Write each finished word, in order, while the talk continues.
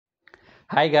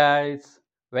Hi guys,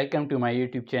 welcome to my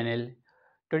YouTube channel.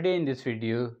 Today in this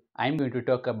video, I'm going to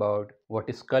talk about what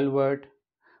is culvert,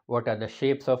 what are the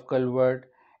shapes of culvert,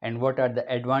 and what are the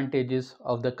advantages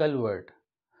of the culvert.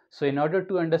 So in order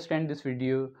to understand this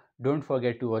video, don't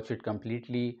forget to watch it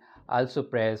completely. Also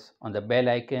press on the bell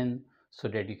icon so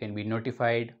that you can be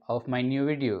notified of my new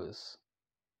videos.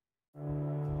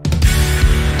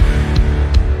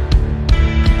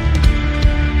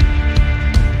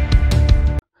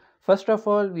 First of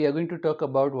all, we are going to talk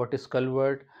about what is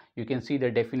culvert. You can see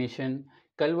the definition.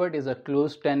 Culvert is a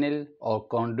closed tunnel or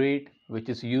conduit which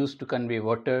is used to convey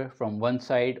water from one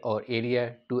side or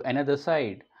area to another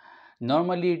side.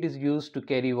 Normally, it is used to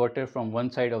carry water from one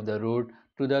side of the road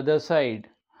to the other side.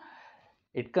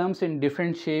 It comes in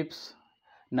different shapes.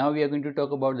 Now we are going to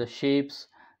talk about the shapes.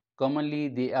 Commonly,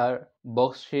 they are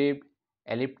box shaped,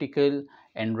 elliptical,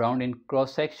 and round in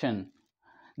cross section.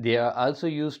 They are also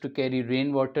used to carry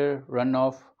rainwater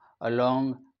runoff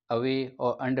along, away,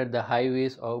 or under the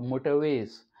highways or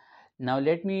motorways. Now,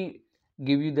 let me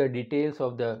give you the details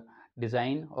of the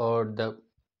design or the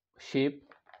shape.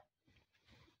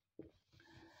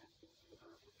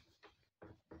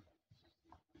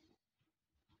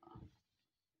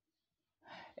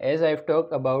 As I've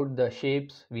talked about the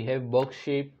shapes, we have box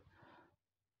shape.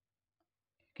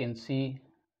 You can see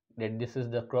that this is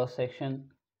the cross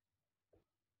section.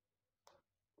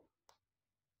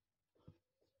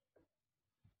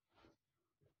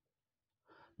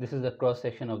 This is the cross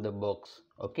section of the box,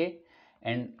 okay,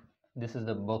 and this is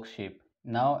the box shape.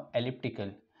 Now elliptical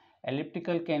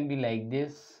can be like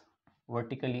this,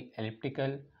 vertically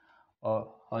elliptical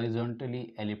or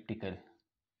horizontally elliptical,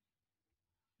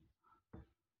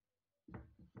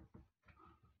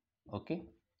 okay,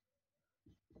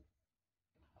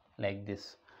 like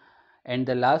this. And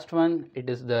the last one,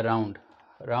 it is the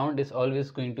round is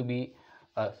always going to be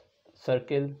a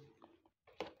circle,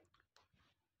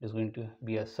 is going to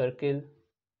be a circle,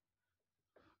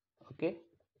 okay,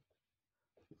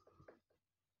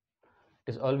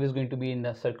 is always going to be in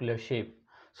the circular shape.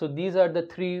 So these are the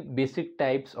three basic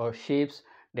types or shapes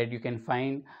that you can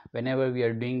find whenever we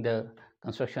are doing the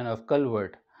construction of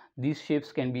culvert. These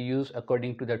shapes can be used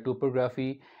according to the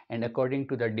topography and according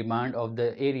to the demand of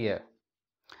the area.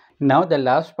 Now the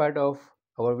last part of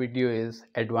our video is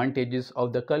advantages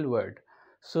of the culvert.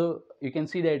 So you can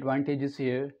see the advantages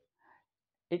here.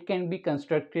 It can be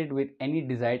constructed with any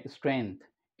desired strength.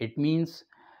 It means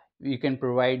you can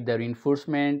provide the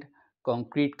reinforcement,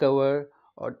 concrete cover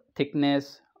or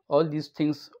thickness, all these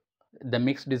things, the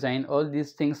mixed design, all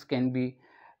these things can be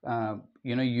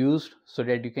used so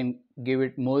that you can give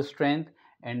it more strength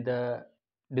and the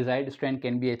desired strength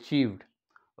can be achieved.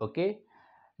 Okay,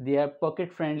 they are pocket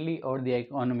friendly or they are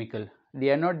economical.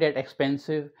 They are not that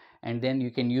expensive, and then you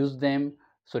can use them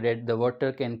so that the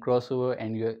water can cross over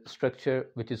and your structure,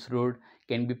 which is road,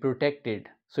 can be protected.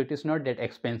 So it is not that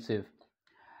expensive.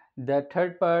 The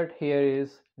third part here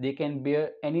is they can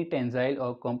bear any tensile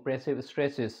or compressive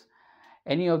stresses.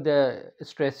 Any of the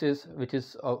stresses which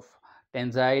is of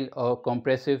tensile or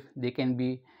compressive, they can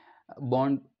be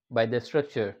borne by the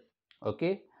structure.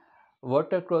 Okay,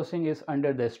 water crossing is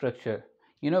under the structure.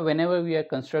 Whenever we are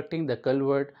constructing the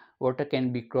culvert, water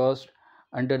can be crossed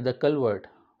under the culvert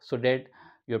so that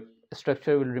your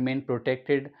structure will remain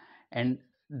protected and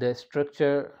the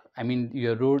structure, I mean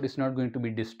your road, is not going to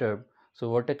be disturbed. So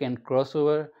water can cross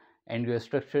over and your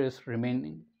structure is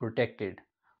remaining protected.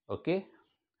 Okay,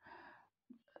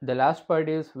 the last part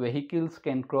is vehicles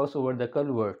can cross over the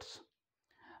culverts.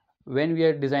 When we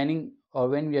are designing or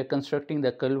when we are constructing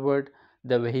the culvert,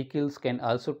 the vehicles can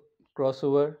also cross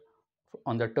over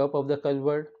on the top of the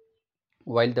culvert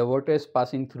while the water is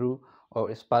passing through or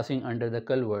is passing under the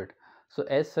culvert. So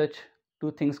as such,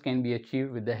 two things can be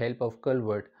achieved with the help of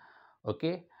culvert.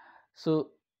 Okay, so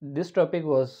this topic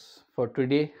was for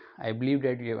today. I believe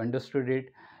that you have understood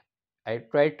it. I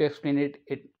tried to explain it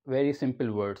in very simple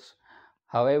words.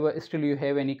 However, still you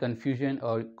have any confusion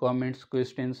or comments,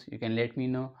 questions, you can let me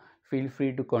know. Feel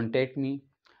free to contact me.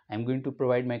 I'm going to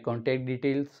provide my contact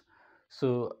details.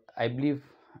 So I believe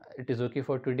it is okay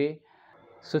for today.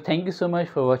 So thank you so much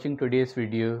for watching today's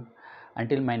video.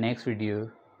 Until my next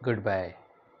video, goodbye.